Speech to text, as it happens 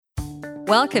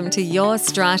Welcome to Your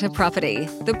Strata Property,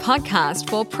 the podcast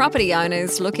for property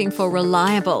owners looking for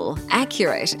reliable,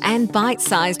 accurate, and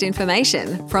bite-sized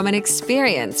information from an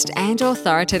experienced and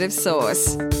authoritative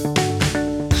source.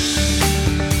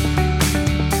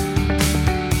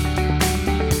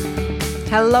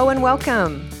 Hello and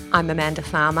welcome. I'm Amanda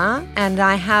Farmer, and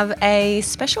I have a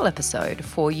special episode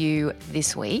for you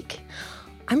this week.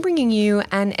 I'm bringing you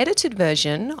an edited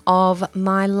version of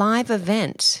my live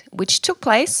event, which took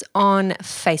place on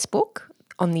Facebook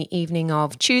on the evening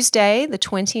of Tuesday, the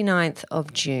 29th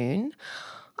of June.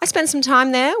 I spent some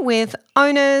time there with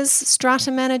owners, strata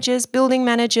managers, building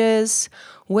managers,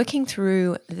 working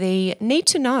through the need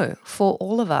to know for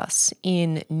all of us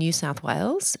in New South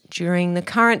Wales during the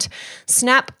current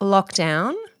snap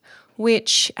lockdown,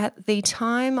 which at the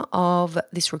time of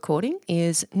this recording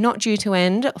is not due to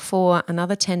end for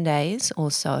another 10 days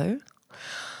or so.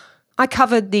 I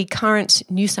covered the current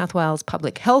New South Wales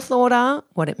Public Health Order,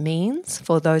 what it means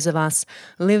for those of us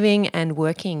living and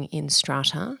working in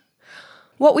strata,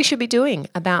 what we should be doing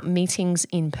about meetings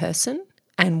in person,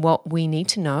 and what we need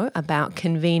to know about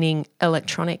convening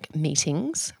electronic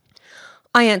meetings.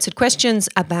 I answered questions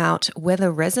about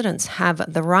whether residents have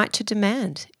the right to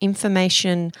demand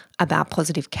information about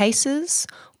positive cases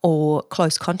or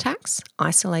close contacts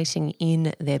isolating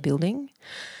in their building,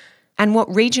 and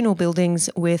what regional buildings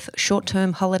with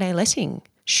short-term holiday letting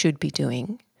should be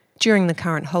doing during the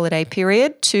current holiday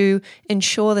period to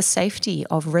ensure the safety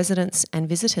of residents and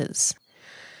visitors.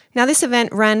 Now, this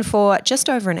event ran for just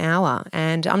over an hour,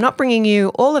 and I'm not bringing you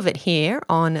all of it here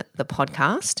on the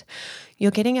podcast. You're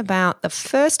getting about the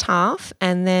first half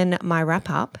and then my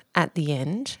wrap-up at the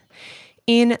end.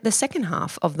 In the second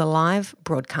half of the live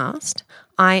broadcast,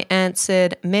 I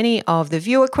answered many of the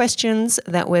viewer questions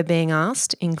that were being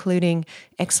asked, including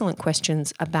excellent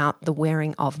questions about the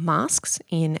wearing of masks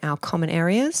in our common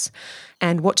areas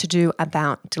and what to do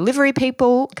about delivery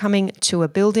people coming to a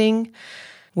building.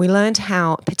 We learned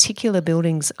how particular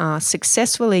buildings are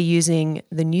successfully using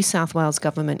the New South Wales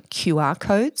Government QR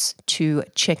codes to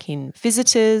check in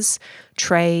visitors,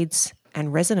 trades,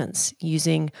 and residents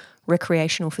using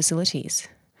recreational facilities.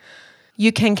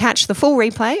 You can catch the full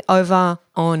replay over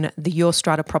on the Your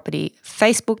Strata Property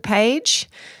Facebook page.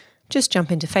 Just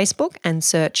jump into Facebook and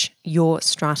search Your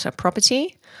Strata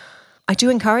Property. I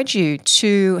do encourage you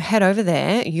to head over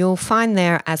there. You'll find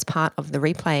there, as part of the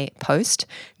replay post,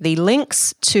 the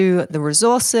links to the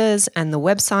resources and the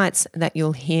websites that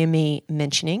you'll hear me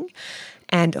mentioning.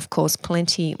 And of course,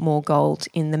 plenty more gold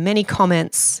in the many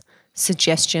comments,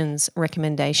 suggestions,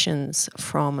 recommendations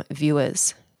from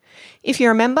viewers. If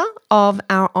you're a member of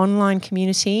our online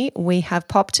community, we have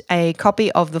popped a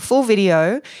copy of the full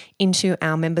video into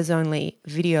our members-only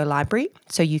video library,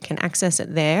 so you can access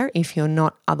it there if you're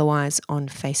not otherwise on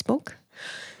Facebook.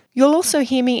 You'll also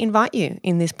hear me invite you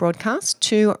in this broadcast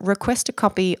to request a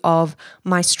copy of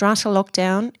my Strata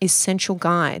Lockdown Essential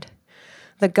Guide.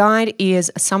 The guide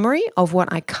is a summary of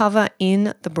what I cover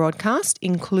in the broadcast,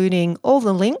 including all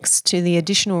the links to the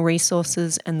additional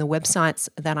resources and the websites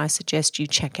that I suggest you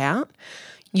check out.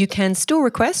 You can still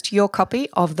request your copy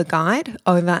of the guide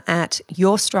over at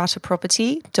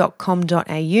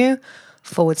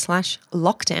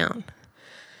yourstrataproperty.com.au/lockdown.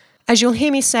 As you'll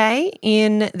hear me say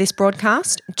in this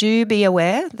broadcast, do be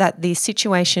aware that the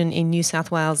situation in New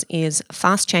South Wales is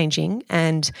fast changing,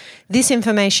 and this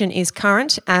information is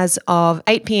current as of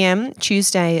 8 p.m.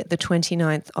 Tuesday, the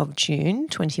 29th of June,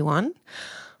 21.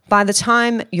 By the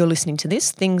time you're listening to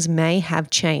this, things may have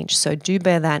changed, so do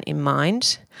bear that in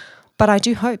mind. But I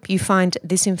do hope you find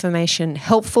this information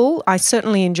helpful. I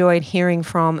certainly enjoyed hearing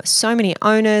from so many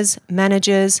owners,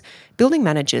 managers, building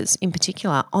managers in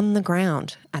particular on the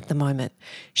ground at the moment,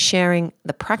 sharing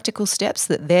the practical steps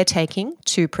that they're taking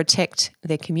to protect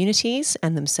their communities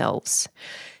and themselves.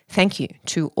 Thank you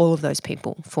to all of those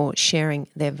people for sharing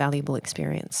their valuable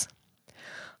experience.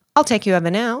 I'll take you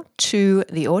over now to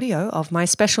the audio of my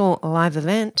special live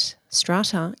event,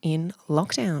 Strata in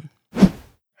Lockdown.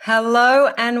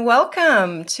 Hello and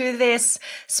welcome to this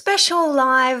special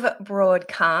live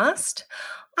broadcast.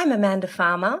 I'm Amanda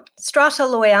Farmer, strata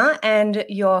lawyer and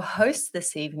your host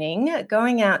this evening,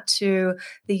 going out to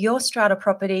the Your Strata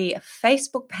Property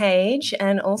Facebook page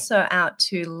and also out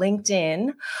to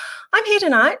LinkedIn. I'm here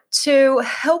tonight to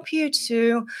help you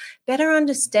to better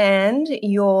understand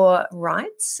your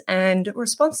rights and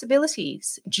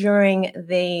responsibilities during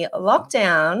the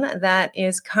lockdown that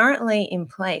is currently in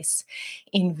place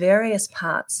in various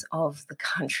parts of the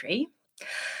country.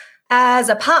 As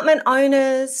apartment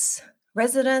owners,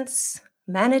 residents,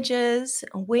 managers,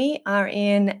 we are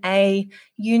in a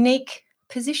unique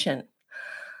position.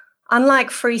 Unlike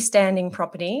freestanding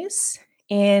properties,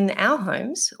 in our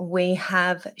homes, we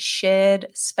have shared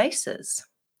spaces.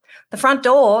 The front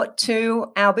door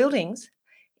to our buildings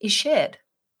is shared.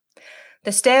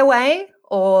 The stairway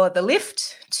or the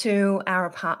lift to our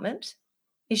apartment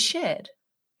is shared.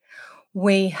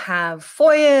 We have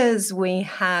foyers, we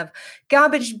have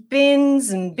garbage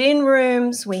bins and bin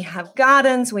rooms, we have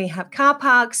gardens, we have car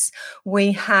parks,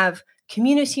 we have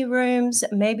community rooms,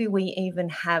 maybe we even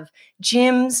have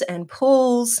gyms and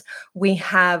pools, we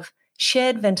have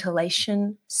shared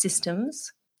ventilation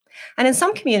systems. And in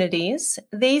some communities,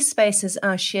 these spaces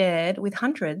are shared with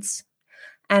hundreds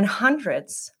and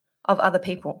hundreds of other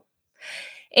people,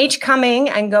 each coming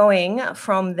and going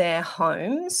from their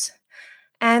homes.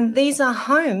 And these are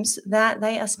homes that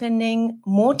they are spending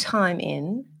more time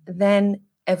in than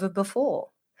ever before.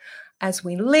 As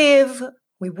we live,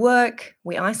 we work,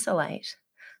 we isolate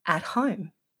at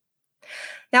home.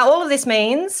 Now, all of this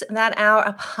means that our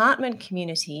apartment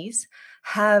communities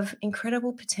have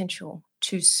incredible potential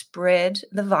to spread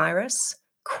the virus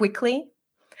quickly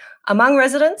among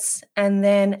residents and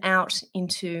then out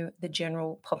into the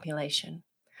general population.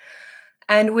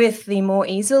 And with the more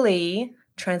easily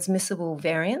transmissible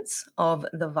variants of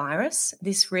the virus,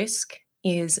 this risk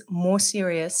is more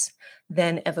serious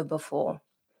than ever before.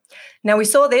 Now, we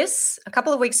saw this a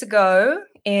couple of weeks ago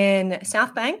in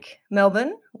South Bank,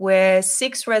 Melbourne, where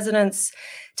 6 residents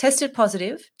tested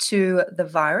positive to the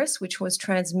virus, which was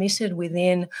transmitted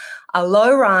within a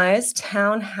low-rise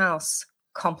townhouse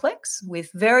complex with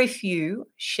very few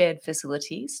shared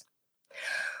facilities.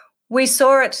 We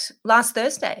saw it last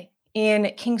Thursday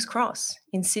in King's Cross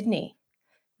in Sydney,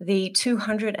 the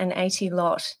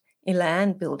 280-lot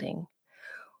Elan building,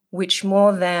 which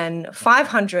more than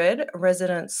 500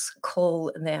 residents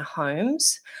call their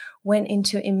homes, went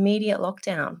into immediate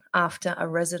lockdown after a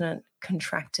resident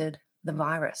contracted the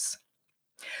virus.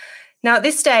 Now, at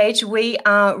this stage, we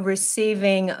are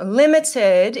receiving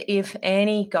limited, if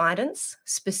any, guidance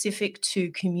specific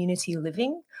to community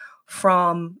living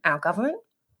from our government.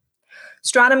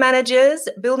 Strata managers,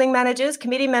 building managers,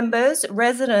 committee members,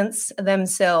 residents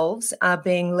themselves are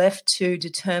being left to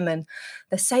determine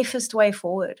the safest way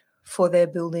forward for their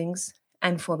buildings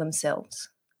and for themselves.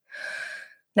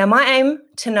 Now, my aim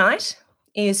tonight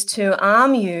is to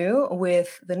arm you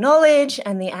with the knowledge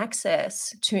and the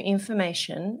access to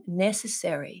information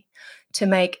necessary to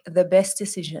make the best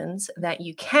decisions that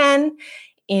you can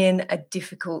in a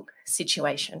difficult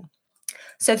situation.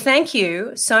 So thank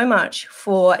you so much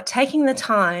for taking the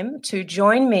time to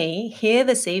join me here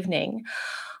this evening.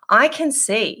 I can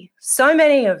see so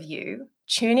many of you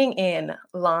tuning in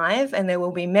live, and there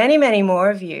will be many, many more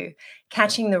of you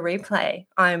catching the replay,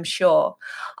 I am sure.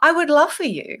 I would love for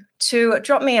you to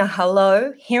drop me a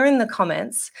hello here in the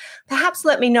comments. Perhaps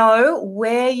let me know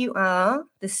where you are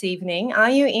this evening. Are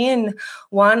you in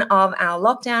one of our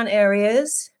lockdown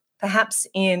areas, perhaps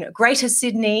in Greater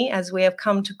Sydney, as we have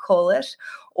come to call it,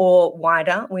 or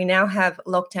wider? We now have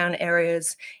lockdown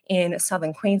areas in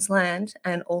southern Queensland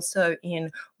and also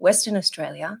in Western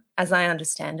Australia, as I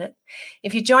understand it.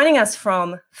 If you're joining us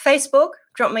from Facebook,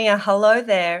 drop me a hello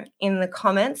there in the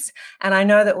comments. And I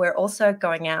know that we're also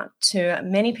going out to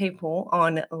many people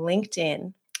on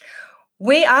LinkedIn.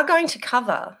 We are going to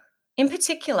cover, in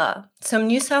particular, some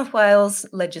New South Wales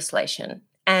legislation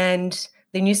and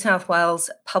the New South Wales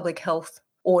Public Health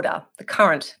Order, the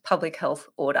current Public Health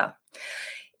Order.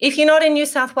 If you're not in New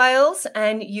South Wales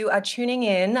and you are tuning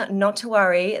in, not to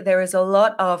worry, there is a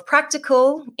lot of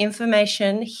practical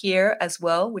information here as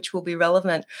well, which will be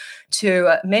relevant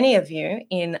to many of you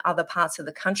in other parts of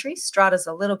the country. Strata's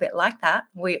a little bit like that.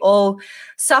 We all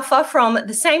suffer from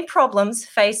the same problems,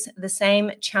 face the same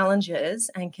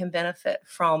challenges, and can benefit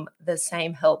from the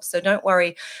same help. So don't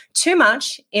worry too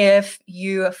much if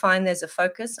you find there's a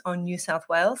focus on New South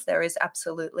Wales. There is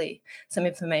absolutely some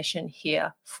information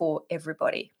here for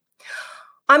everybody.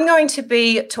 I'm going to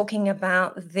be talking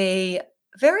about the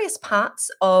various parts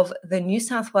of the New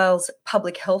South Wales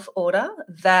Public Health Order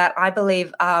that I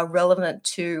believe are relevant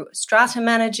to strata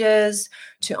managers,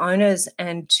 to owners,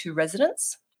 and to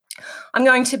residents. I'm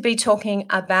going to be talking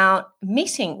about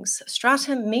meetings,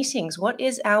 strata meetings. What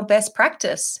is our best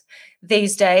practice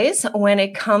these days when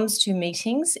it comes to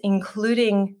meetings,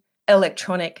 including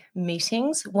electronic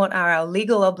meetings? What are our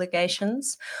legal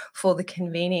obligations for the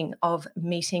convening of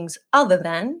meetings other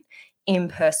than in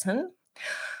person?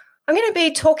 I'm going to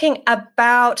be talking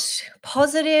about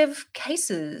positive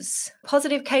cases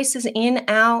in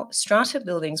our strata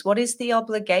buildings. What is the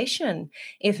obligation,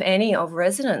 if any, of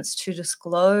residents to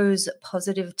disclose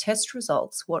positive test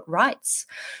results? What rights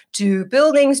do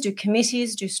buildings, do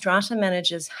committees, do strata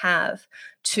managers have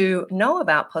to know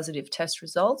about positive test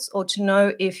results or to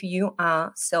know if you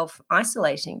are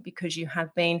self-isolating because you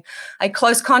have been a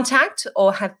close contact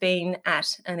or have been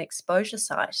at an exposure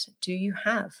site. Do you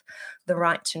have the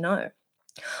right to know?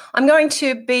 I'm going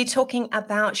to be talking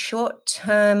about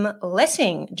short-term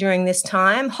letting during this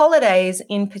time, holidays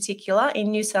in particular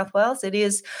in New South Wales. It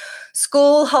is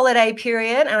school holiday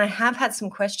period, and I have had some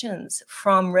questions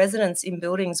from residents in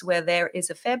buildings where there is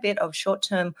a fair bit of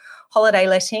short-term holiday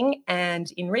letting,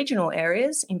 and in regional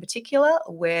areas in particular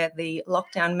where the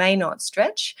lockdown may not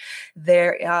stretch,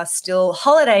 there are still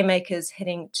holiday makers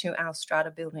heading to our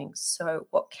strata buildings. So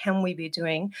what can we be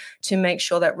doing to make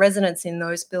sure that residents in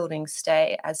those buildings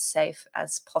stay as safe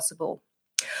as possible?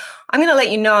 I'm going to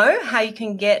let you know how you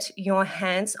can get your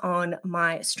hands on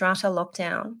my Strata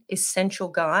Lockdown Essential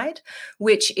Guide,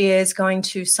 which is going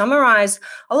to summarize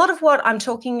a lot of what I'm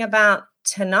talking about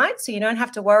tonight, so you don't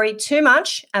have to worry too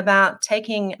much about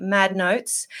taking mad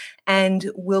notes,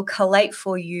 and we'll collate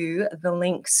for you the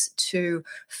links to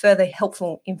further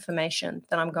helpful information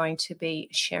that I'm going to be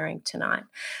sharing tonight.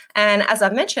 And as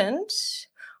I've mentioned,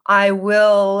 I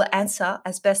will answer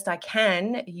as best I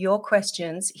can your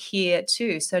questions here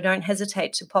too. So don't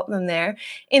hesitate to pop them there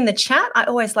in the chat. I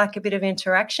always like a bit of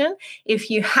interaction. If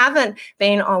you haven't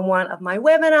been on one of my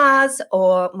webinars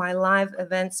or my live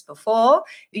events before,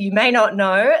 you may not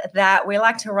know that we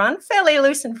like to run fairly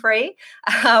loose and free.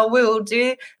 We will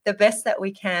do the best that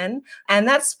we can. And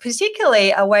that's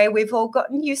particularly a way we've all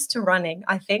gotten used to running,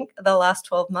 I think, the last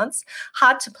 12 months.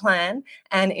 Hard to plan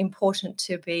and important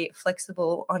to be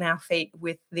flexible on our feet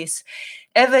with this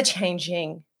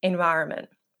ever-changing environment.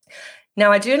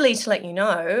 Now, I do need to let you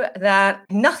know that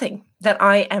nothing that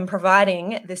I am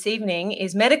providing this evening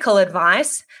is medical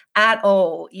advice at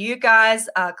all. You guys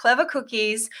are clever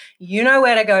cookies. You know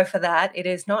where to go for that. It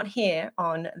is not here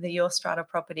on the Your Strata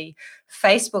Property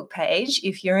Facebook page.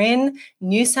 If you're in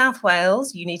New South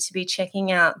Wales, you need to be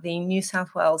checking out the New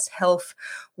South Wales Health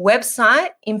website,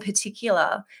 in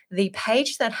particular, the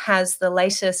page that has the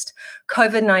latest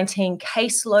COVID-19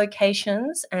 case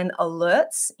locations and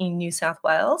alerts in New South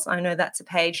Wales. I know that's a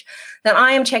page that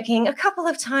I am checking a couple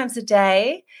of times a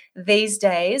day these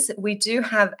days. We do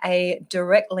have a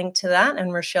direct link to that,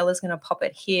 and Rochelle is going to pop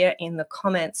it here in the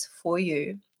comments for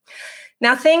you.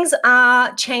 Now, things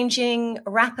are changing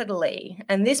rapidly,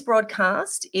 and this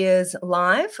broadcast is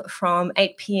live from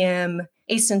 8 p.m.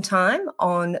 Eastern Time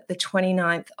on the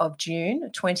 29th of June,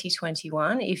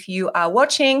 2021. If you are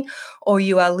watching or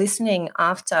you are listening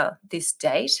after this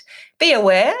date, be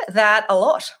aware that a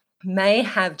lot may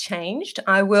have changed.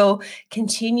 I will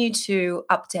continue to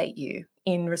update you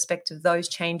in respect of those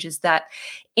changes that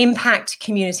impact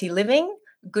community living.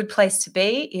 Good place to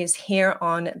be is here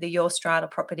on the Your Strata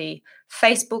Property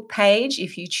Facebook page.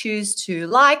 If you choose to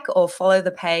like or follow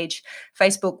the page,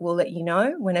 Facebook will let you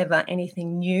know whenever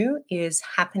anything new is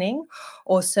happening,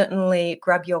 or certainly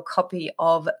grab your copy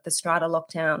of the Strata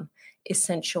Lockdown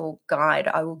Essential Guide.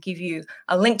 I will give you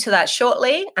a link to that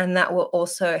shortly, and that will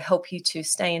also help you to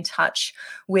stay in touch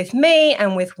with me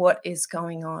and with what is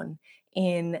going on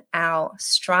in our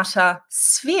strata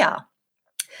sphere.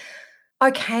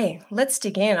 Okay, let's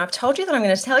dig in. I've told you that I'm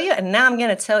going to tell you, and now I'm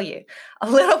going to tell you a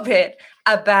little bit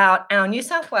about our New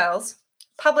South Wales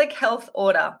Public Health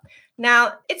Order.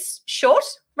 Now, it's short,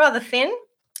 rather thin,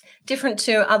 different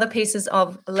to other pieces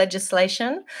of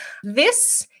legislation.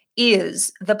 This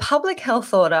is the Public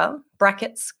Health Order,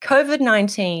 brackets,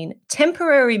 COVID-19,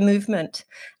 temporary movement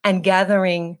and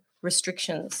gathering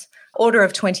restrictions, Order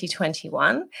of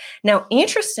 2021. Now,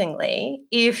 interestingly,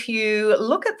 if you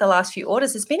look at the last few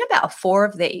orders, there's been about 4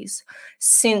 of these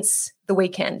since the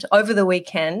weekend, over the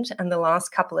weekend and the last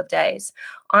couple of days.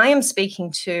 I am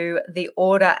speaking to the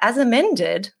order as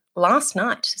amended last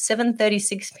night,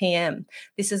 7:36 p.m.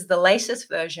 This is the latest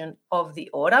version of the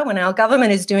order. When our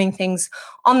government is doing things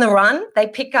on the run, they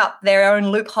pick up their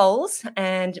own loopholes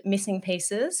and missing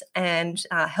pieces and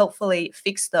helpfully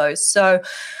fix those. So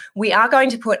we are going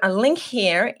to put a link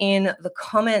here in the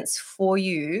comments for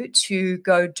you to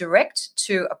go direct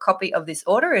to a copy of this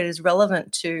order. It is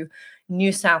relevant to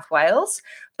New South Wales,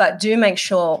 but do make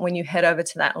sure when you head over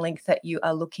to that link that you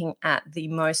are looking at the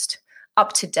most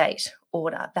up-to-date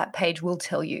order. That page will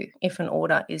tell you if an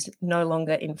order is no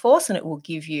longer in force, and it will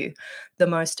give you the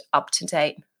most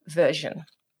up-to-date version.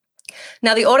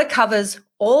 Now, the order covers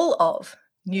all of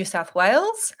New South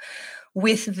Wales,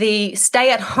 with the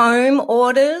stay-at-home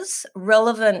orders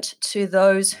relevant to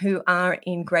those who are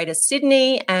in Greater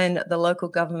Sydney and the local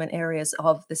government areas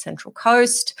of the Central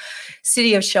Coast,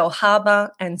 City of Shellharbour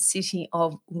and City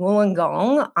of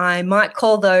Wollongong. I might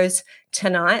call those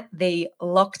tonight the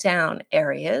lockdown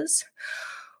areas.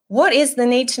 What is the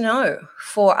need to know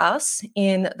for us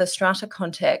in the strata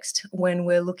context when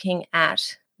we're looking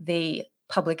at the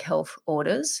public health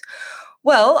orders?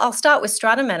 Well, I'll start with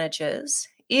strata managers.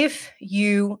 If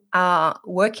you are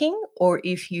working or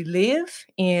if you live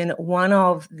in one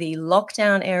of the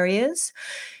lockdown areas,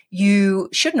 you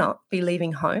should not be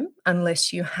leaving home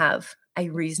unless you have a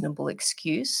reasonable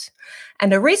excuse.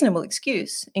 And a reasonable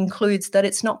excuse includes that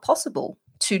it's not possible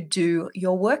to do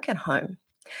your work at home.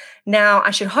 Now,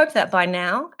 I should hope that by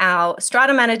now our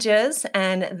strata managers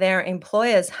and their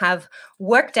employers have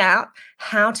worked out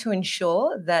how to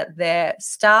ensure that their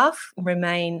staff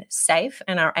remain safe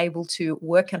and are able to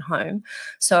work at home.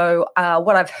 So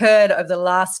what I've heard over the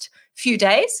last few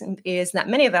days is that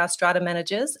many of our strata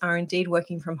managers are indeed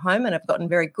working from home and have gotten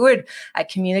very good at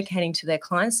communicating to their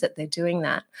clients that they're doing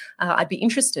that. I'd be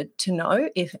interested to know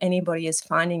if anybody is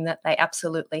finding that they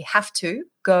absolutely have to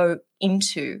go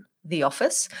into the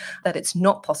office, that it's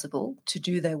not possible to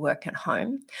do their work at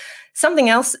home. Something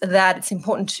else that it's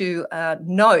important to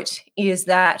note is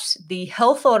that the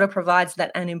health order provides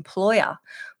that an employer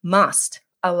must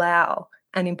allow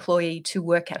an employee to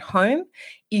work at home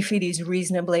if it is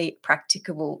reasonably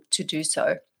practicable to do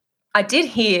so. I did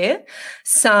hear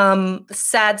some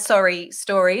sad, sorry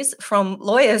stories from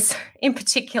lawyers in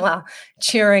particular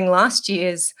during last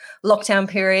year's lockdown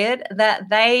period that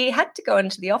they had to go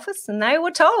into the office and they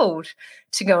were told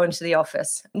to go into the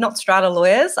office. Not strata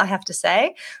lawyers, I have to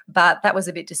say, but that was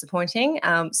a bit disappointing.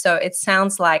 So it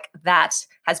sounds like that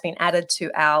has been added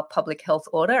to our public health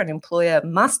order. An employer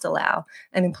must allow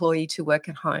an employee to work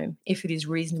at home if it is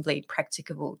reasonably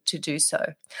practicable to do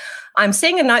so. I'm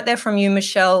seeing a note there from you,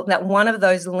 Michelle, that one of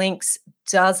those links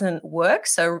doesn't work.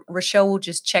 So Rochelle will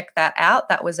just check that out.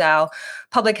 That was our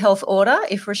public health order.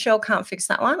 If Rochelle can't fix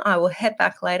that one, I will head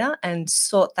back later and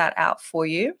sort that out for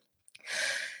you.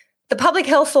 The public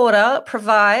health order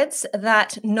provides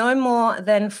that no more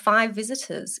than 5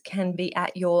 visitors can be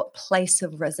at your place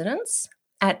of residence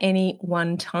at any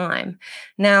one time.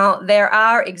 Now, there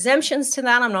are exemptions to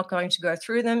that. I'm not going to go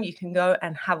through them. You can go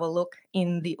and have a look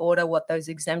in the order what those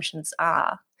exemptions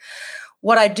are.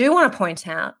 What I do want to point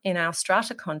out in our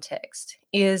strata context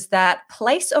is that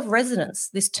place of residence,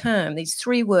 this term, these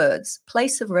 3 words,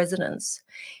 place of residence,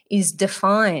 is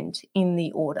defined in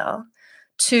the order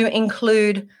to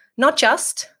include not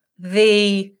just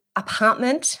the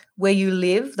apartment where you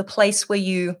live, the place where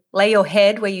you lay your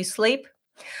head, where you sleep,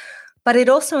 but it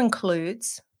also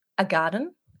includes a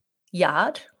garden,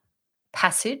 yard,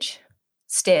 passage,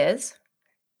 stairs,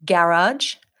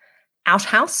 garage,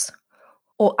 outhouse,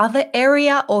 or other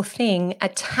area or thing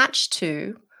attached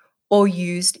to or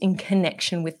used in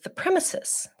connection with the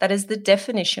premises. That is the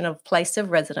definition of place of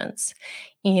residence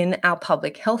in our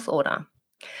public health order.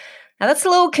 Now, that's a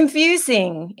little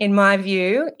confusing, in my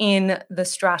view, in the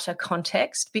strata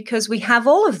context, because we have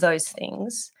all of those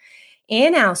things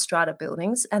in our strata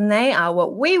buildings, and they are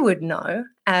what we would know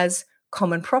as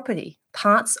common property,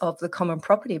 parts of the common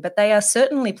property, but they are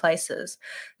certainly places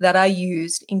that are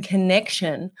used in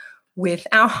connection with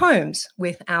our homes,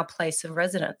 with our place of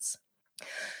residence.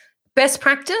 Best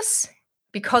practice,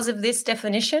 because of this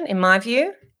definition, in my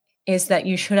view, is that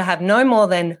you should have no more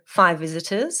than 5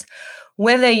 visitors,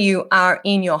 whether you are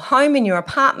in your home, in your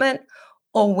apartment,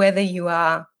 or whether you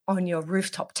are on your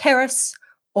rooftop terrace,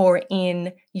 or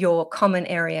in your common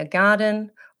area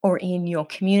garden, or in your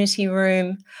community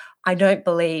room. I don't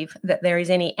believe that there is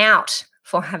any out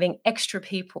for having extra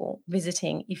people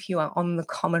visiting if you are on the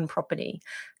common property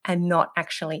and not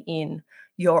actually in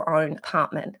your own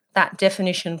apartment. That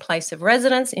definition, place of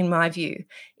residence, in my view,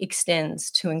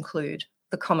 extends to include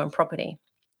the common property.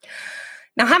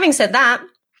 Now, having said that,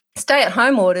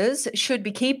 stay-at-home orders should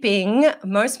be keeping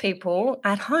most people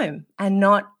at home and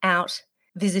not out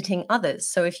visiting others.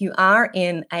 So if you are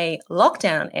in a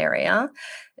lockdown area,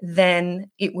 then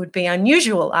it would be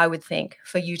unusual, I would think,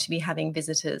 for you to be having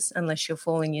visitors unless you're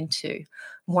falling into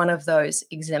one of those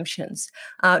exemptions.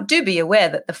 Do be aware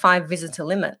that the 5 visitor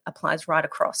limit applies right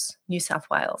across New South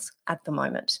Wales at the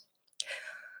moment.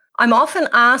 I'm often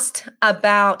asked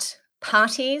about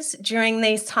parties during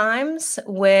these times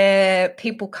where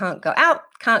people can't go out,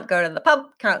 can't go to the pub,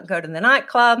 can't go to the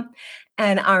nightclub,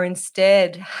 and are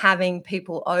instead having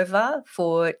people over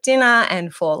for dinner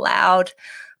and for loud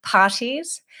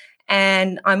parties.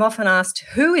 And I'm often asked,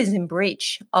 who is in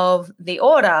breach of the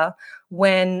order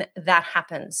when that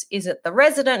happens? Is it the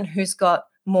resident who's got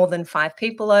more than 5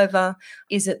 people over?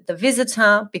 Is it the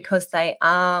visitor because they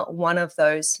are one of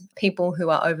those people who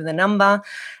are over the number?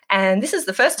 And this is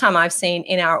the first time I've seen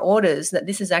in our orders that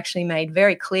this is actually made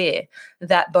very clear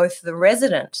that both the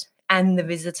resident and the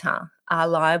visitor are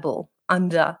liable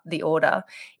under the order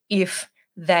if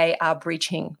they are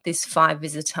breaching this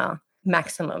 5-visitor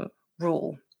maximum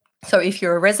rule. So if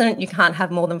you're a resident, you can't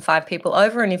have more than 5 people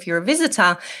over. And if you're a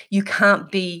visitor, you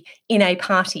can't be in a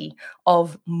party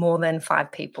of more than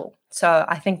 5 people. So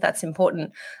I think that's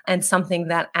important and something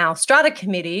that our strata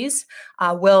committees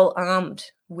are well armed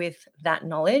with that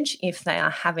knowledge if they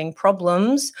are having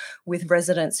problems with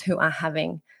residents who are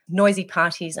having noisy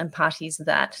parties and parties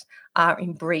that are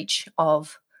in breach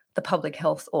of the public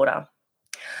health order.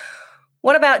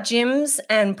 What about gyms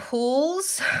and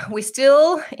pools? We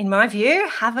still, in my view,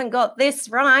 haven't got this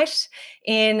right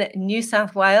in New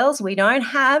South Wales. We don't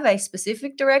have a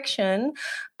specific direction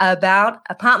about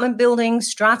apartment buildings,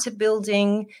 strata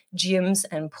building, gyms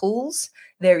and pools.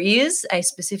 There is a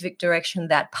specific direction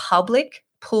that public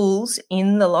pools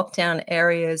in the lockdown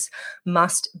areas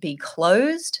must be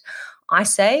closed. I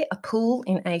say a pool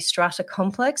in a strata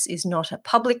complex is not a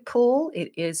public pool,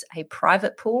 it is a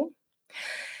private pool.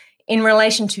 In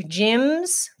relation to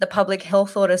gyms, the public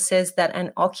health order says that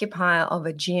an occupier of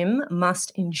a gym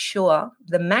must ensure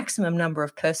the maximum number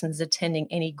of persons attending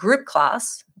any group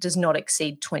class does not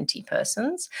exceed 20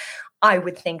 persons. I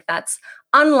would think that's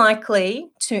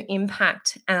unlikely to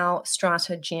impact our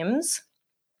strata gyms.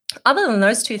 Other than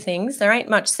those two things, there ain't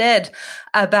much said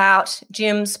about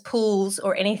gyms, pools,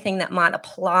 or anything that might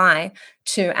apply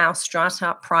to our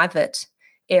strata private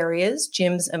areas,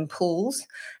 gyms and pools.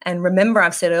 And remember,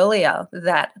 I've said earlier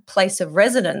that place of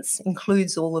residence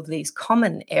includes all of these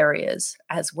common areas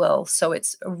as well. So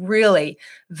it's really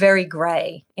very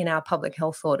grey in our public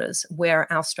health orders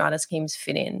where our strata schemes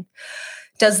fit in.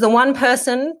 Does the 1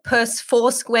 person per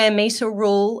 4 square metre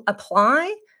rule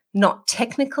apply? Not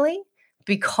technically,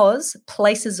 because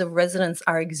places of residence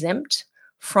are exempt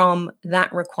from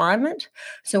that requirement.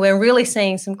 So we're really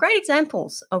seeing some great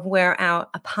examples of where our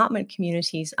apartment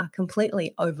communities are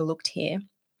completely overlooked here.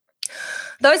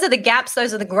 Those are the gaps,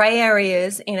 those are the grey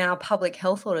areas in our public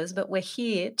health orders, but we're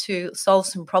here to solve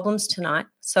some problems tonight.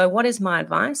 So what is my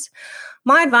advice?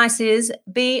 My advice is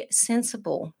be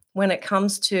sensible when it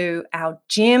comes to our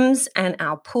gyms and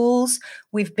our pools.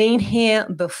 We've been here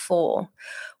before.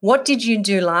 What did you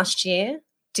do last year?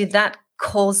 Did that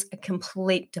cause a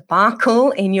complete debacle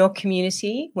in your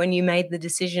community when you made the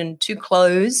decision to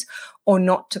close or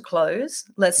not to close?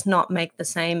 Let's not make the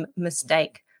same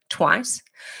mistake twice.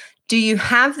 Do you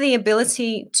have the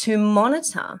ability to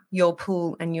monitor your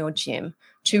pool and your gym,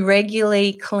 to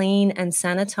regularly clean and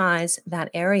sanitize that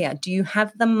area? Do you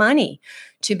have the money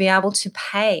to be able to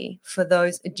pay for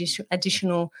those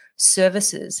additional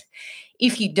services?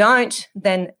 If you don't,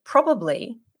 then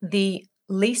probably the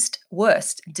least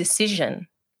worst decision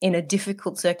in a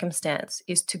difficult circumstance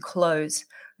is to close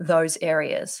those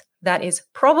areas. That is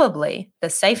probably the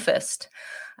safest,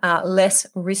 less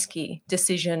risky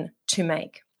decision to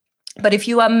make. But if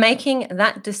you are making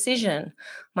that decision,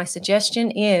 my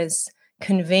suggestion is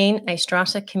convene a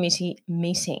strata committee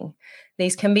meeting.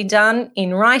 These can be done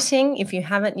in writing if you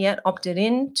haven't yet opted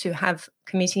in to have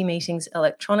committee meetings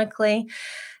electronically,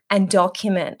 and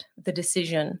document the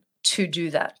decision to do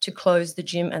that, to close the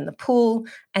gym and the pool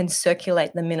and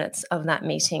circulate the minutes of that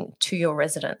meeting to your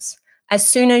residents. As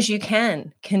soon as you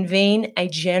can, convene a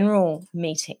general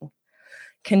meeting.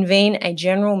 Convene a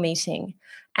general meeting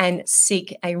and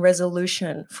seek a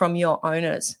resolution from your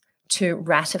owners to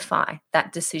ratify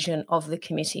that decision of the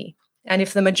committee. And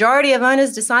if the majority of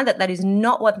owners decide that that is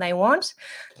not what they want,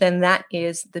 then that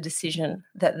is the decision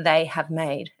that they have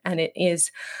made. And it is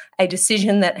a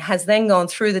decision that has then gone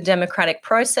through the democratic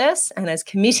process. And as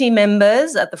committee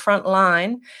members at the front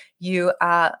line, you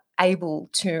are able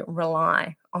to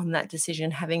rely on that decision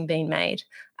having been made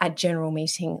at general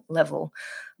meeting level.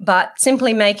 But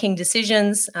simply making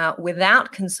decisions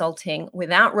without consulting,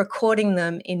 without recording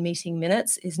them in meeting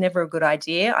minutes is never a good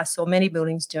idea. I saw many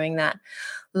buildings doing that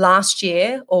last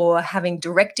year, or having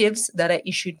directives that are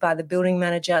issued by the building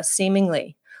manager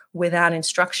seemingly without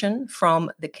instruction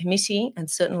from the committee, and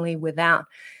certainly without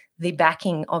the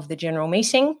backing of the general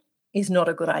meeting, is not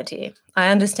a good idea. I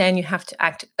understand you have to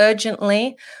act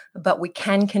urgently, but we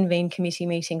can convene committee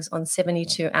meetings on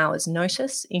 72 hours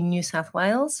notice in New South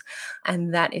Wales,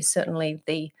 and that is certainly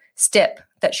the step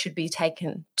that should be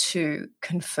taken to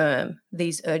confirm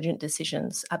these urgent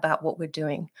decisions about what we're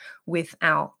doing with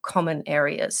our common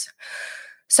areas.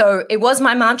 So it was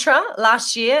my mantra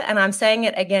last year, and I'm saying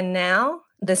it again now.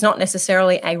 There's not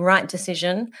necessarily a right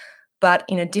decision, but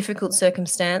in a difficult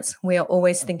circumstance, we are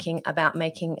always thinking about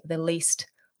making the least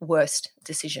worst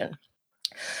decision.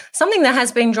 Something that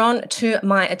has been drawn to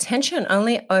my attention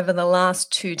only over the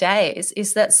last 2 days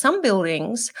is that some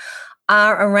buildings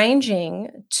are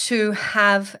arranging to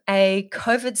have a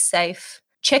COVID-safe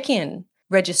check-in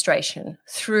registration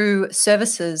through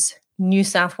Services New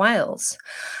South Wales.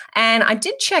 And I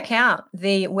did check out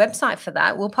the website for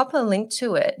that. We'll pop a link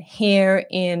to it here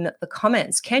in the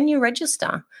comments. Can you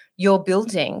register your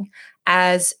building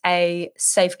as a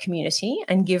safe community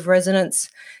and give residents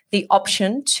the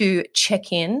option to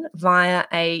check in via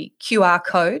a QR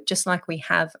code, just like we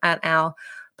have at our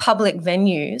public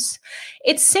venues?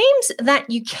 It seems that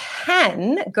you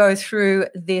can go through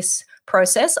this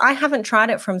process. I haven't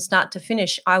tried it from start to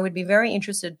finish. I would be very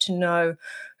interested to know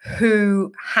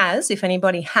who has, if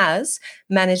anybody has,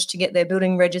 managed to get their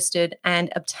building registered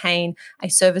and obtain a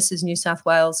Services New South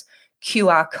Wales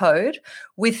QR code,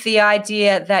 with the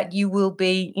idea that you will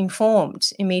be informed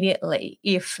immediately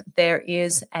if there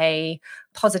is a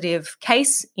positive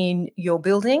case in your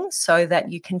building so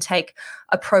that you can take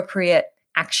appropriate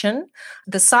action.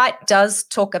 The site does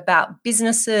talk about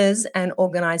businesses and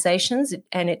organisations,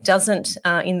 and it doesn't,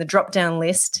 in the drop-down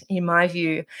list, in my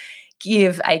view,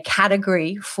 give a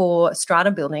category for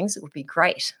strata buildings. It would be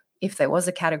great if there was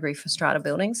a category for strata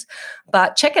buildings.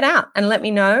 But check it out and let me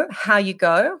know how you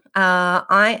go.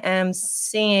 I am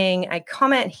seeing a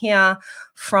comment here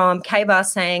from K-Bar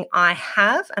saying, I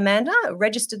have, Amanda,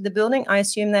 registered the building. I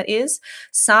assume that is.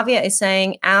 Savia is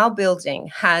saying, our building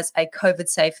has a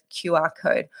COVID-safe QR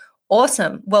code.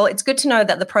 Awesome. Well, it's good to know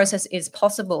that the process is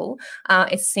possible.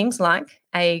 It seems like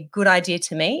a good idea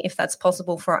to me, if that's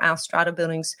possible for our strata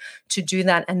buildings to do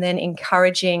that, and then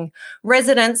encouraging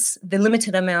residents, the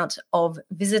limited amount of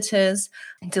visitors,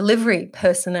 delivery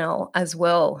personnel as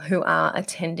well who are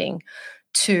attending,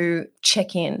 to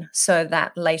check in so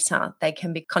that later they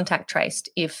can be contact traced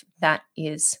if that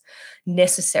is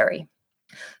necessary.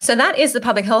 So that is the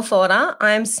public health order.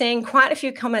 I'm seeing quite a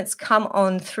few comments come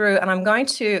on through, and I'm going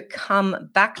to come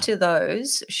back to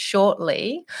those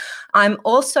shortly. I'm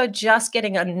also just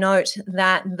getting a note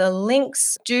that the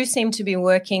links do seem to be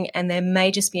working, and there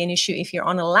may just be an issue if you're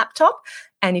on a laptop.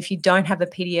 And if you don't have a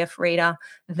PDF reader,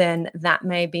 then that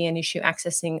may be an issue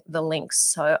accessing the links.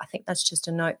 So I think that's just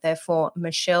a note there for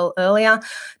Michelle earlier.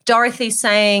 Dorothy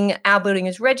saying our building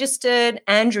is registered.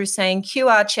 Andrew saying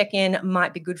QR check-in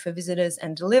might be good for visitors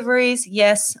and deliveries.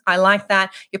 Yes, I like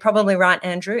that. You're probably right,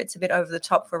 Andrew. It's a bit over the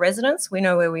top for residents. We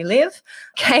know where we live.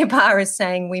 K-Bar is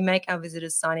saying we make our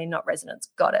visitors sign in, not residents.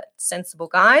 Got it. Sensible,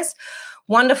 guys.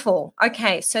 Wonderful.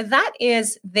 Okay, so that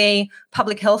is the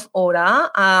public health order.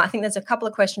 I think there's a couple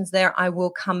of questions there I will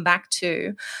come back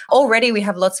to. Already we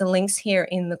have lots of links here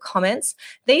in the comments.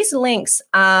 These links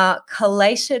are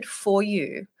collated for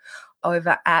you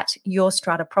over at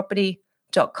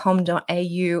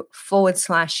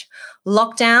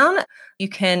yourstrataproperty.com.au/lockdown. You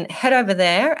can head over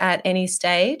there at any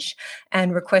stage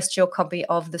and request your copy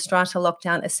of the Strata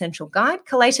Lockdown Essential Guide,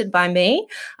 collated by me.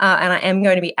 And I am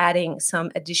going to be adding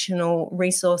some additional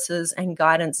resources and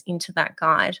guidance into that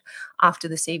guide after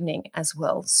this evening as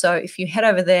well. So if you head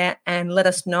over there and let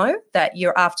us know that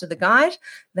you're after the guide,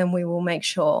 then we will make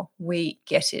sure we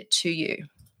get it to you.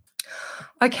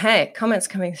 Okay, comments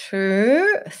coming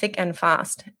through thick and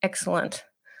fast. Excellent.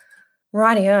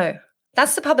 Rightio.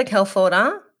 That's the public health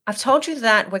order. I've told you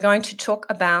that we're going to talk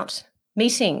about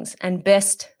meetings and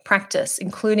best practice,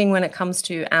 including when it comes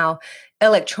to our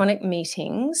electronic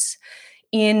meetings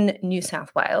in New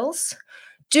South Wales.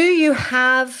 Do you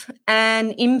have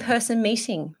an in-person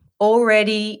meeting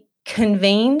already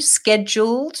convened,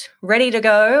 scheduled, ready to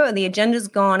go, and the agenda's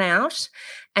gone out,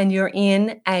 and you're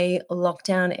in a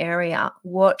lockdown area?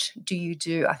 What do you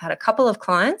do? I've had a couple of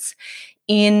clients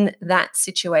in that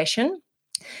situation.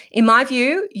 In my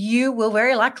view, you will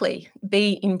very likely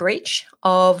be in breach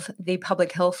of the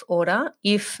public health order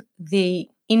if the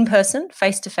in-person,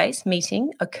 face-to-face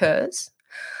meeting occurs,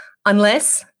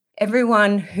 unless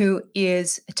everyone who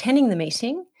is attending the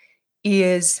meeting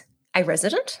is a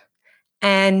resident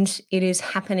and it is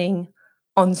happening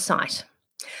on site.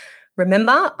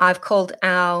 Remember, I've called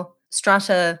our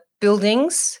strata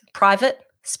buildings private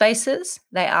spaces.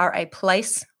 They are a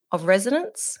place of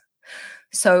residence.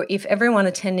 So if everyone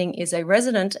attending is a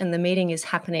resident and the meeting is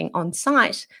happening on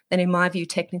site, then in my view,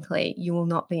 technically, you will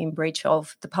not be in breach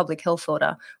of the public health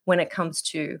order when it comes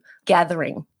to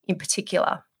gathering in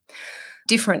particular.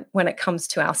 Different when it comes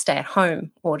to our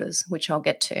stay-at-home orders, which I'll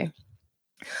get to.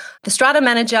 The strata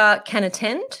manager can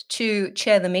attend to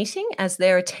chair the meeting as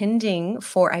they're attending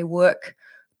for a work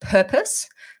purpose,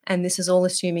 and this is all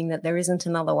assuming that there isn't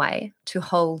another way to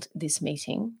hold this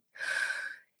meeting.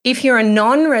 If you're a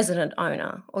non-resident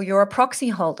owner or you're a proxy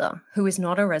holder who is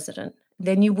not a resident,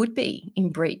 then you would be in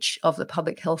breach of the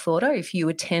public health order if you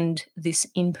attend this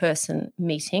in-person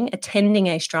meeting. Attending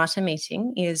a strata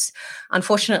meeting is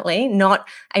unfortunately not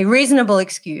a reasonable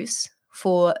excuse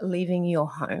for leaving your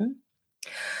home.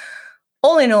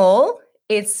 All in all,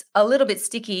 it's a little bit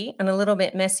sticky and a little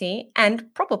bit messy and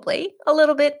probably a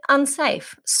little bit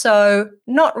unsafe. So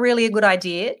not really a good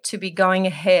idea to be going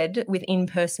ahead with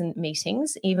in-person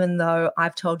meetings, even though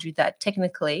I've told you that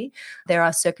technically there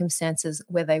are circumstances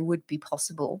where they would be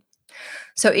possible.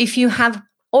 So if you have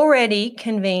already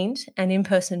convened an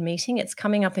in-person meeting, it's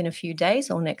coming up in a few days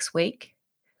or next week,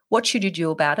 what should you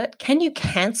do about it? Can you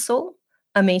cancel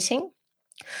a meeting?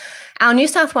 Our New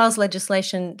South Wales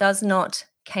legislation does not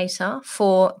cater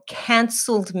for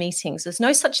cancelled meetings. There's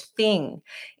no such thing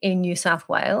in New South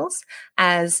Wales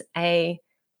as a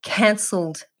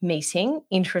cancelled meeting,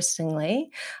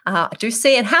 interestingly. I do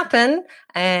see it happen,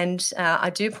 and I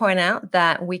do point out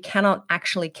that we cannot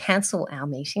actually cancel our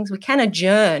meetings. We can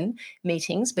adjourn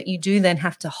meetings, but you do then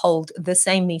have to hold the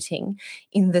same meeting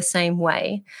in the same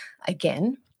way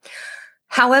again.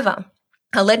 However,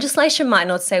 our legislation might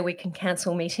not say we can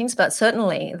cancel meetings, but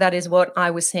certainly that is what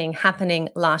I was seeing happening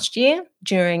last year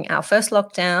during our first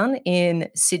lockdown in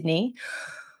Sydney.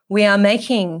 We are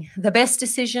making the best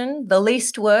decision, the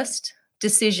least worst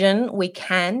decision we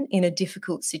can in a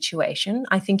difficult situation.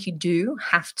 I think you do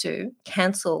have to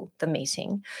cancel the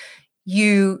meeting.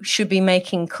 You should be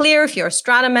making clear, if you're a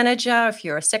strata manager, if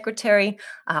you're a secretary,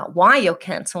 why you're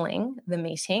cancelling the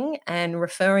meeting and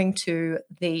referring to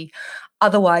the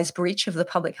otherwise breach of the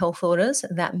public health orders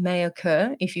that may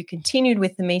occur if you continued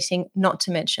with the meeting, not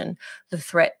to mention the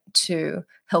threat to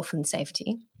health and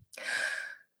safety.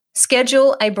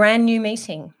 Schedule a brand new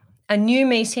meeting. A new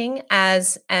meeting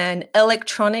as an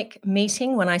electronic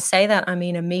meeting. When I say that, I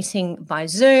mean a meeting by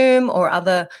Zoom or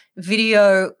other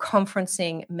video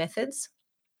conferencing methods,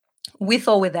 with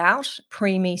or without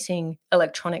pre-meeting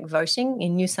electronic voting.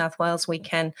 In New South Wales, we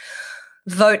can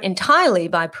vote entirely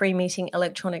by pre-meeting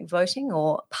electronic voting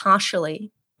or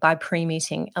partially by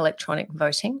pre-meeting electronic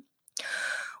voting.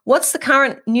 What's the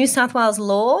current New South Wales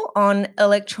law on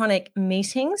electronic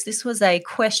meetings? This was a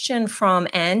question from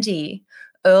Andy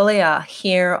earlier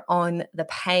here on the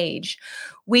page.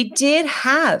 We did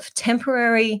have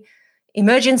temporary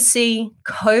emergency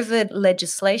COVID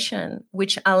legislation,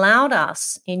 which allowed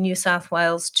us in New South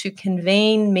Wales to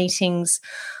convene meetings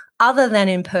other than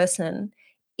in person,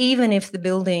 even if the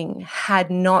building had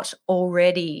not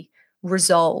already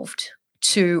resolved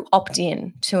to opt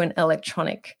in to an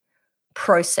electronic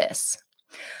process.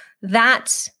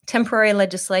 That temporary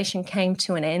legislation came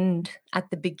to an end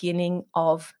at the beginning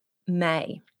of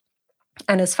May.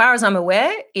 And as far as I'm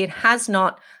aware, it has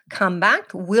not come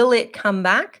back. Will it come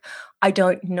back? I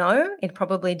don't know. It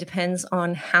probably depends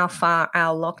on how far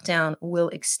our lockdown will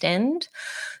extend.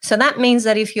 So that means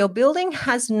that if your building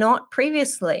has not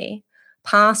previously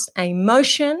passed a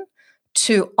motion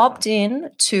to opt in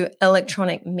to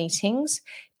electronic meetings,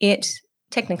 it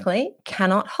technically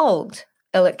cannot hold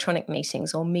electronic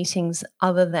meetings or meetings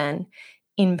other than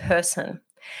in person.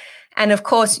 And of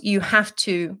course, you have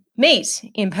to meet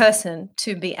in person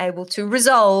to be able to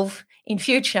resolve in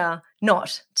future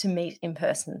not to meet in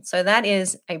person. So that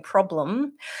is a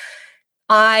problem.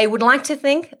 I would like to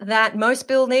think that most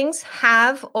buildings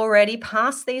have already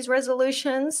passed these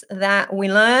resolutions, that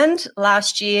we learned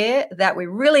last year that we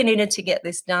really needed to get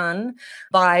this done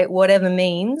by whatever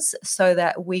means so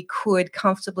that we could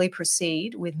comfortably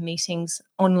proceed with meetings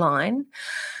online.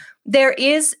 There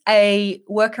is a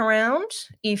workaround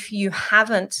if you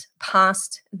haven't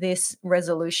passed this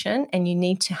resolution and you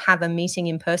need to have a meeting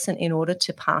in person in order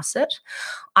to pass it.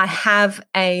 I have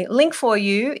a link for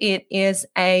you. It is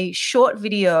a short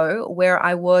video where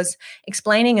I was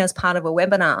explaining as part of a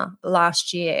webinar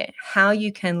last year how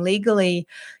you can legally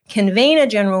convene a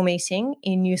general meeting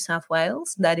in New South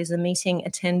Wales. That is a meeting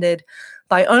attended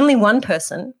by only one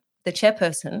person, the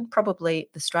chairperson, probably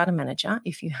the strata manager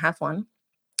if you have one,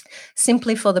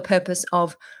 simply for the purpose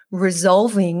of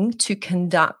resolving to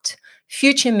conduct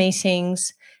future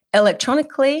meetings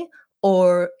electronically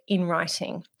or in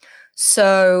writing.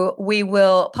 So we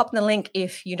will pop the link,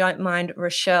 if you don't mind,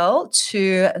 Rochelle,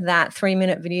 to that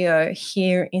 3-minute video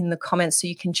here in the comments so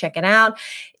you can check it out.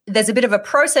 There's a bit of a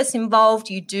process involved.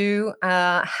 You do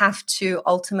have to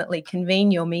ultimately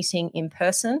convene your meeting in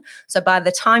person. So by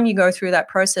the time you go through that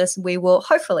process, we will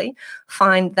hopefully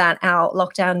find that our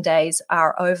lockdown days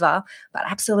are over. But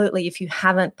absolutely, if you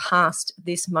haven't passed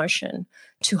this motion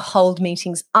to hold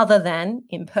meetings other than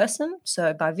in person,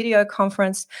 so by video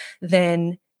conference,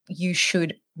 then you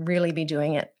should really be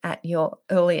doing it at your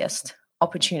earliest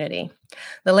opportunity.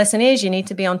 The lesson is you need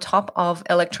to be on top of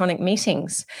electronic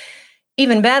meetings.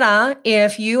 Even better,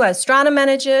 if you as strata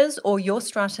managers or your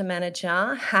strata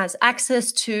manager has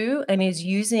access to and is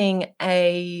using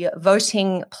a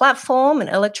voting platform, an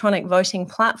electronic voting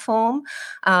platform,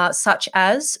 such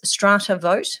as Strata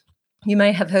Vote. You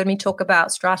may have heard me talk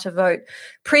about Strata Vote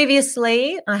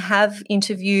previously. I have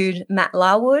interviewed Matt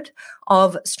Larwood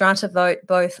of Strata Vote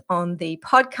both on the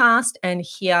podcast and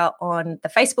here on the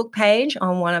Facebook page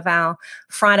on one of our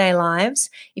Friday lives.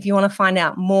 If you want to find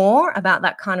out more about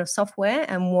that kind of software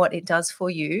and what it does for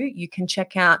you, you can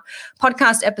check out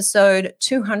podcast episode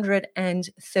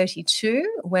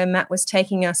 232, where Matt was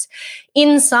taking us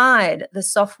inside the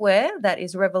software that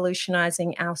is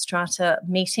revolutionizing our Strata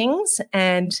meetings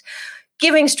and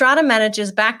giving strata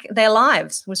managers back their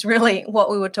lives was really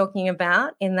what we were talking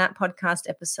about in that podcast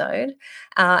episode.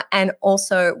 And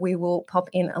also we will pop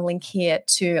in a link here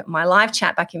to my live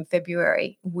chat back in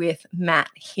February with Matt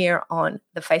here on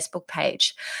the Facebook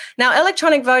page. Now,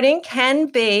 electronic voting can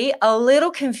be a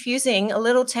little confusing, a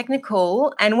little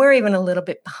technical, and we're even a little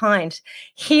bit behind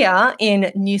here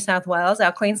in New South Wales.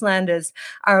 Our Queenslanders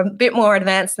are a bit more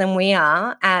advanced than we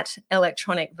are at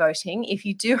electronic voting. If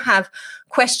you do have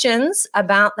questions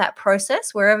about that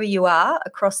process, wherever you are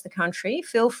across the country,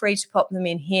 feel free to pop them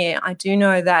in here. I do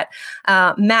know that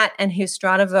Matt and his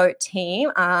Strata Vote team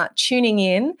are tuning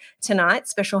in tonight.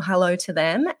 Special hello to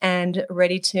them and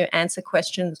ready to answer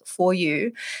questions for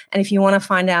you. And if you want to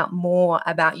find out more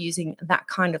about using that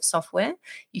kind of software,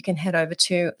 you can head over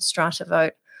to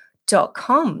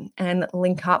stratavote.com and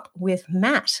link up with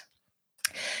Matt.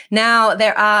 Now,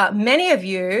 there are many of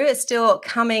you still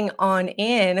coming on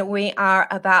in. We are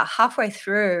about halfway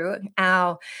through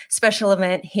our special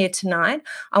event here tonight.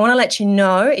 I want to let you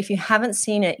know, if you haven't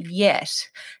seen it yet,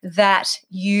 that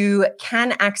you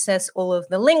can access all of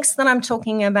the links that I'm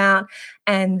talking about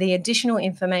and the additional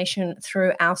information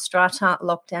through our Strata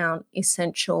Lockdown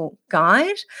Essential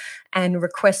Guide and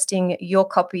requesting your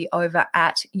copy over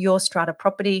at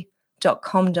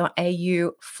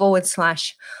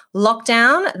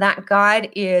yourstrataproperty.com.au/lockdown. That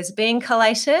guide is being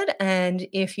collated, and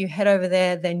if you head over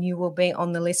there, then you will be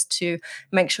on the list to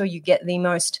make sure you get the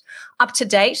most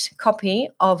up-to-date copy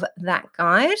of that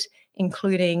guide,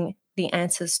 including the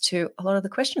answers to a lot of the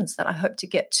questions that I hope to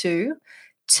get to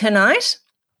tonight.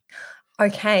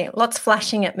 Okay, lots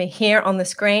flashing at me here on the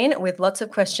screen with lots of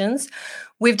questions.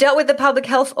 We've dealt with the public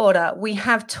health order. We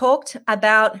have talked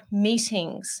about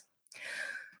meetings.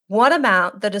 What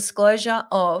about the disclosure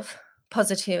of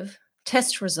positive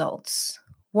test results?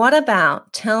 What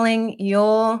about telling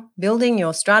your building,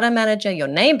 your strata manager, your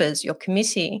neighbours, your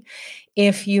committee,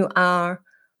 if you are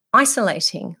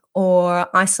isolating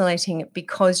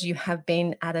because you have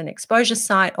been at an exposure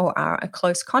site or are a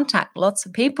close contact? Lots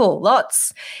of people,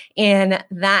 lots in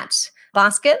that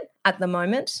basket at the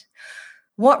moment.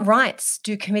 What rights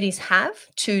do committees have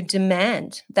to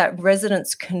demand that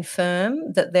residents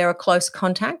confirm that they're a close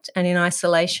contact and in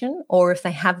isolation, or if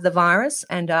they have the virus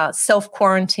and are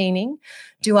self-quarantining,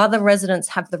 do other residents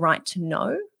have the right to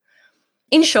know?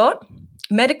 In short,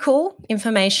 medical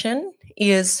information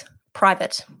is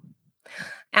private.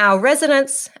 Our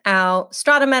residents, our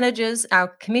strata managers, our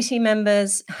committee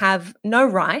members have no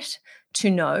right to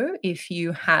know if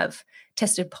you have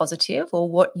tested positive or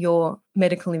what your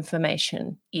medical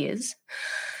information is.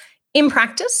 In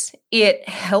practice, it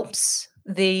helps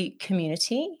the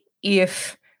community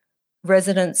if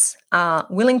residents are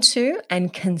willing to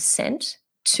and consent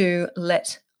to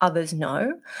let others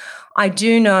know. I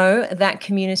do know that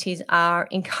communities are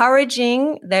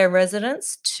encouraging their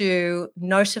residents to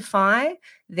notify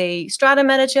the strata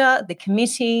manager, the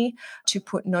committee, to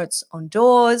put notes on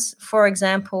doors, for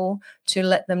example, to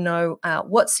let them know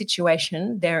what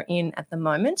situation they're in at the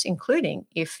moment, including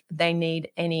if they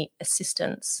need any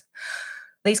assistance.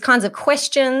 These kinds of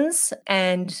questions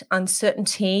and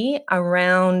uncertainty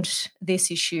around this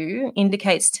issue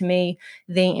indicates to me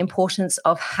the importance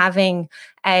of having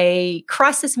a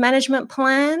crisis management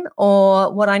plan,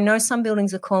 or what I know some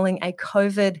buildings are calling a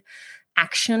COVID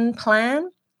action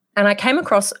plan. And I came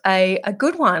across a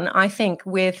good one, I think,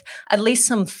 with at least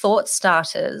some thought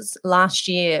starters last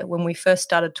year when we first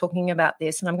started talking about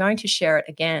this, and I'm going to share it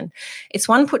again. It's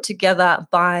one put together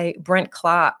by Brent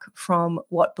Clark from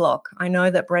What Block. I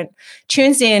know that Brent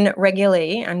tunes in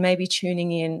regularly and may be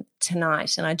tuning in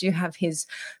tonight, and I do have his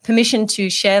permission to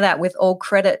share that with all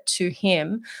credit to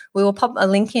him. We will pop a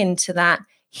link into that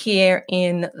here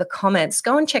in the comments.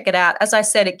 Go and check it out. As I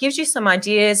said, it gives you some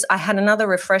ideas. I had another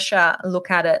refresher look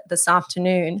at it this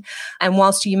afternoon. And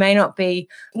whilst you may not be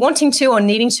wanting to or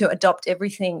needing to adopt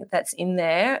everything that's in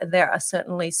there, there are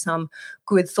certainly some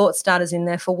good thought starters in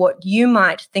there for what you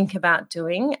might think about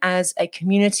doing as a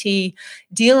community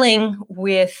dealing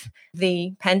with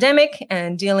the pandemic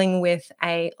and dealing with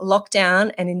a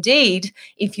lockdown. And indeed,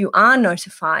 if you are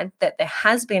notified that there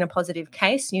has been a positive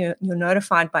case, you're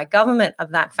notified by government of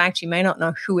that fact. You may not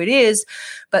know who it is,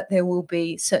 but there will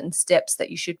be certain steps that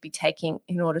you should be taking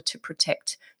in order to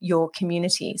protect your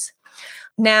communities.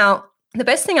 Now, the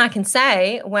best thing I can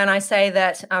say when I say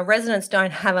that residents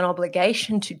don't have an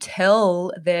obligation to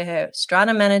tell their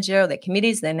strata manager or their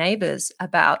committees, their neighbours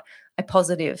about a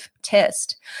positive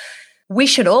test, we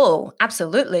should all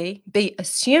absolutely be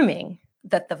assuming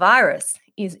that the virus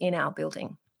is in our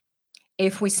building.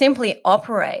 If we simply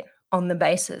operate on the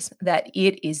basis that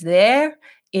it is there,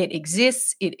 it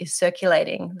exists, it is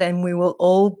circulating, then we will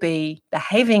all be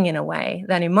behaving in a way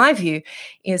that, in my view,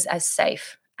 is as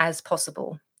safe as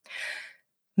possible.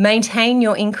 Maintain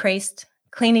your increased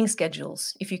cleaning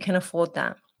schedules if you can afford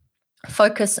that.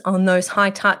 Focus on those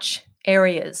high-touch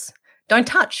areas. Don't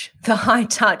touch the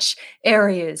high-touch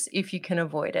areas if you can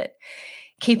avoid it.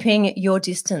 Keeping your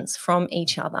distance from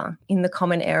each other in the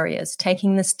common areas,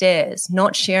 taking the stairs,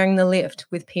 not sharing the lift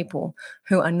with people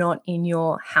who are not in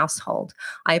your household.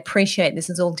 I appreciate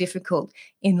this is all difficult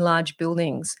in large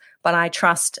buildings, but I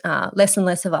trust less and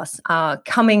less of us are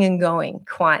coming and going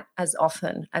quite as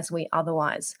often as we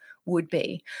otherwise would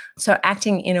be. So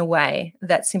acting in a way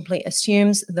that simply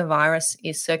assumes the virus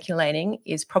is circulating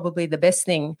is probably the best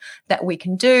thing that we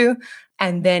can do.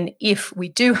 And then if we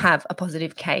do have a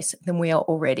positive case, then we are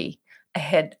already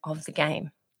ahead of the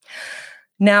game.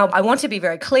 Now, I want to be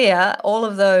very clear, all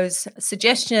of those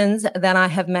suggestions that I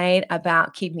have made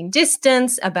about keeping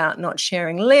distance, about not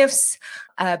sharing lifts,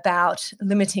 about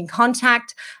limiting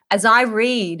contact, as I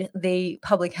read the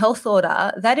public health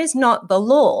order, that is not the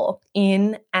law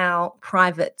in our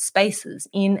private spaces,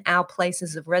 in our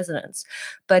places of residence,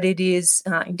 but it is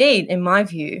indeed, in my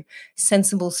view,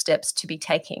 sensible steps to be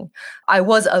taking. I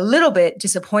was a little bit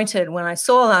disappointed when I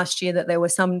saw last year that there were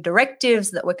some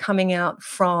directives that were coming out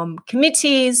from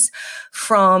committees,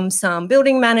 from some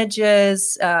building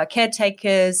managers,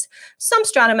 caretakers, some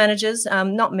strata managers,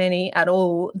 not many at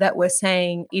all, that were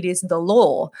saying it is the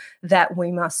law that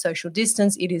we must social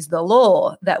distance. It is the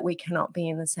law that we cannot be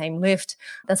in the same lift.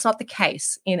 That's not the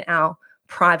case in our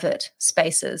private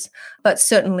spaces, but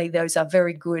certainly those are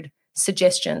very good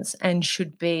suggestions and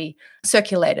should be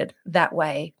circulated that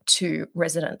way to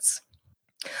residents.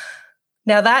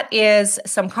 Now, that is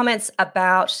some comments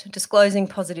about disclosing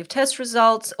positive test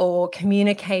results or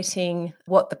communicating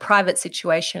what the private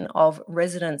situation of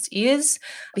residents is.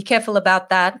 Be careful about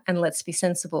that and let's be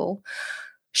sensible.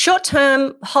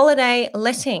 Short-term holiday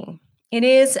letting. It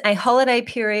is a holiday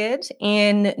period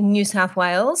in New South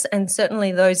Wales, and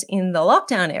certainly those in the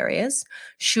lockdown areas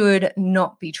should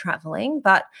not be travelling,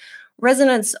 but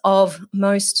residents of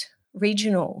most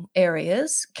regional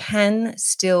areas can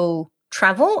still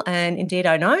travel, and indeed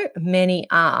I know many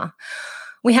are.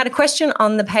 We had a question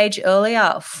on the page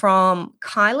earlier from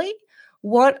Kylie.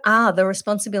 What are the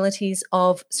responsibilities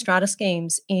of strata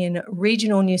schemes in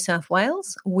regional New South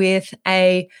Wales with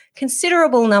a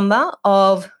considerable number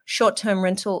of short-term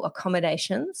rental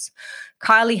accommodations?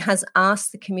 Kylie has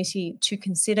asked the committee to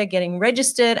consider getting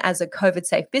registered as a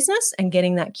COVID-safe business and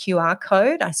getting that QR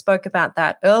code. I spoke about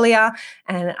that earlier,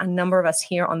 and a number of us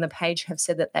here on the page have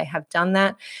said that they have done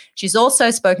that. She's also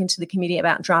spoken to the committee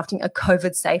about drafting a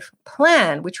COVID-safe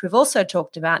plan, which we've also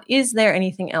talked about. Is there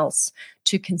anything else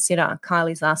to consider?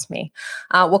 Kylie's asked me.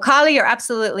 Well, Kylie, you're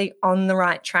absolutely on the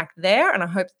right track there, and I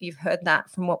hope that you've heard that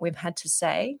from what we've had to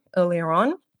say earlier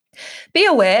on. Be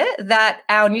aware that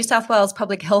our New South Wales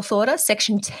Public Health Order,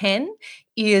 Section 10,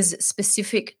 is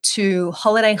specific to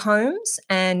holiday homes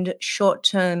and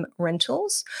short-term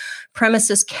rentals.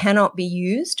 Premises cannot be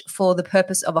used for the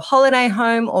purpose of a holiday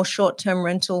home or short-term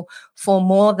rental for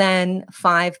more than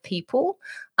 5 people,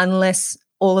 unless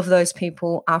all of those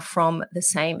people are from the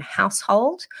same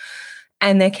household.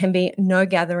 And there can be no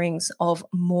gatherings of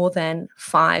more than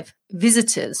 5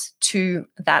 visitors to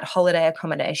that holiday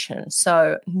accommodation.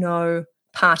 So no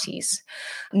parties.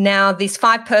 Now, this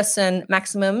 5-person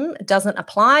maximum doesn't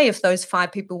apply if those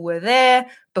 5 people were there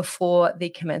before the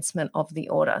commencement of the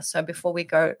order. So before we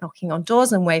go knocking on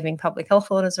doors and waving public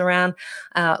health orders around,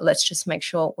 let's just make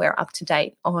sure we're up to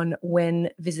date on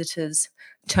when visitors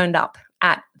turned up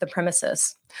at the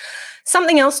premises.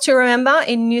 Something else to remember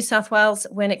in New South Wales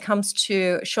when it comes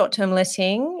to short-term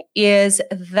letting is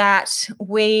that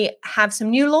we have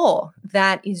some new law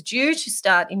that is due to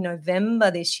start in November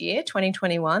this year,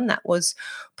 2021. That was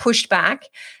pushed back.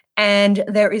 And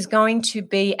there is going to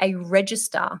be a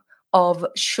register of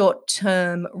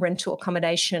short-term rental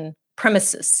accommodation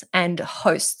premises and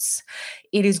hosts,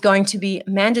 it is going to be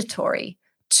mandatory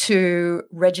to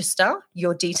register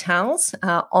your details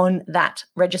on that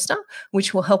register,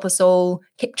 which will help us all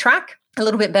keep track a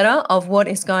little bit better of what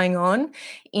is going on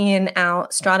in our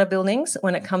strata buildings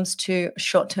when it comes to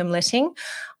short-term letting.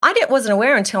 I wasn't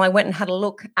aware until I went and had a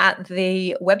look at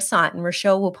the website, and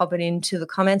Rochelle will pop it into the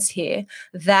comments here,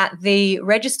 that the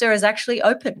register is actually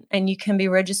open and you can be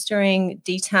registering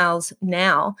details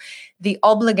now. The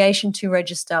obligation to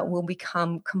register will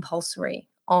become compulsory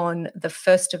on the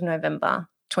 1st of November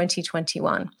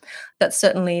 2021. That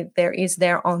certainly there is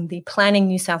there on the Planning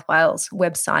New South Wales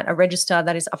website, a register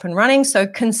that is up and running. So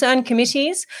concerned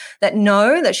committees that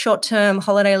know that short-term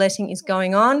holiday letting is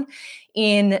going on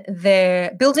in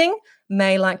their building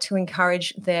may like to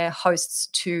encourage their hosts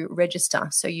to register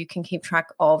so you can keep track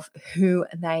of who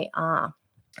they are.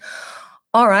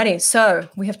 Alrighty, so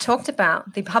we have talked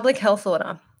about the public health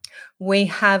order. We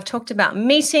have talked about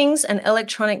meetings and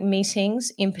electronic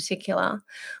meetings in particular.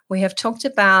 We have talked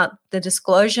about the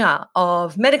disclosure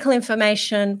of medical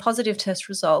information, positive test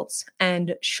results,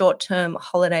 and short-term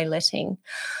holiday letting.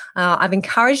 I've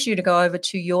encouraged you to go over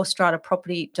to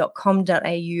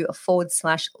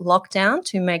yourstrataproperty.com.au/lockdown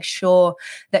to make sure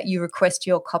that you request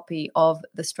your copy of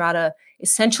the Strata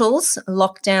Essentials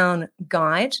Lockdown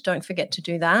Guide. Don't forget to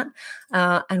do that.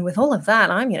 And with all of that,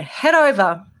 I'm going to head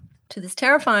over to this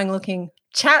terrifying looking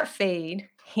chat feed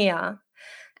here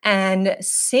and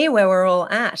see where we're all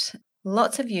at.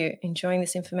 Lots of you enjoying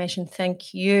this information.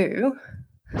 Thank you.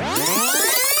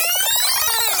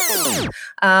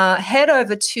 Head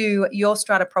over to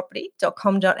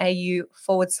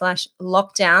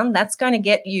yourstrataproperty.com.au/lockdown. That's going to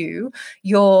get you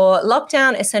your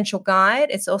lockdown essential guide.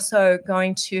 It's also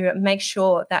going to make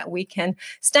sure that we can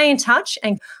stay in touch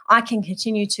and I can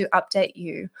continue to update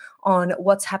you on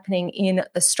what's happening in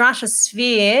the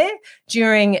stratosphere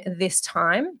during this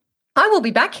time. I will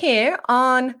be back here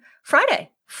on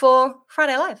Friday for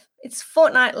Friday Live. It's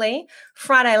fortnightly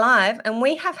Friday Live, and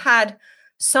we have had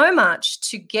so much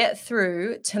to get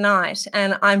through tonight.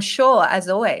 And I'm sure, as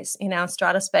always, in our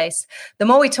strata space, the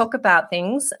more we talk about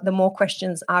things, the more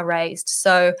questions are raised.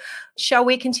 So shall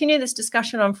we continue this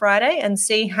discussion on Friday and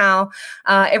see how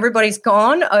everybody's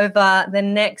gone over the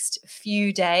next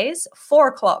few days? 4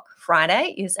 o'clock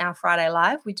Friday is our Friday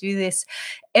Live. We do this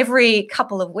every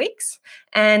couple of weeks.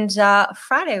 And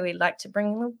Friday, we'd like to bring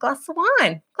a little glass of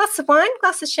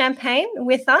champagne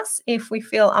with us if we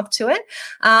feel up to it.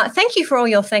 Thank you for all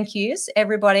your thank yous,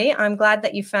 everybody. I'm glad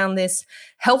that you found this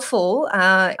helpful.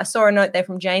 I saw a note there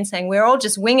from Jane saying we're all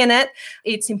just winging it.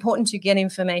 It's important to get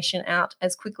information out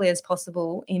as quickly as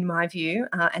possible, in my view,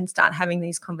 and start having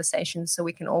these conversations so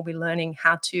we can all be learning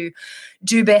how to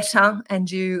do better and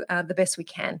do the best we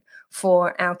can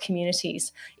for our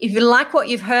communities. If you like what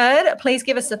you've heard, please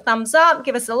give us a thumbs up,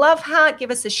 give us a love heart,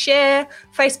 give us a share.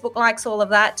 Facebook likes all of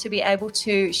that to be able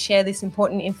to share this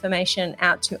important information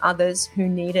out to others who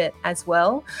need it as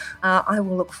well. I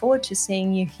will look forward to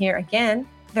seeing you here again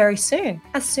very soon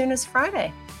as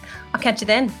Friday. I'll catch you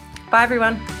then. Bye,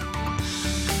 everyone.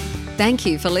 Thank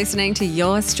you for listening to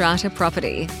Your Strata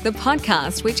Property, the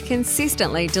podcast which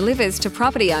consistently delivers to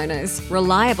property owners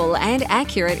reliable and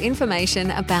accurate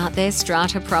information about their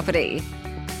strata property.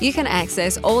 You can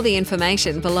access all the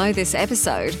information below this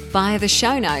episode via the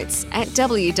show notes at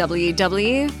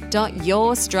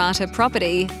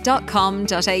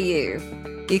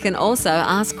www.yourstrataproperty.com.au. You can also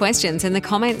ask questions in the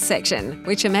comments section,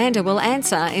 which Amanda will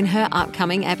answer in her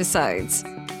upcoming episodes.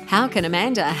 How can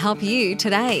Amanda help you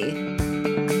today?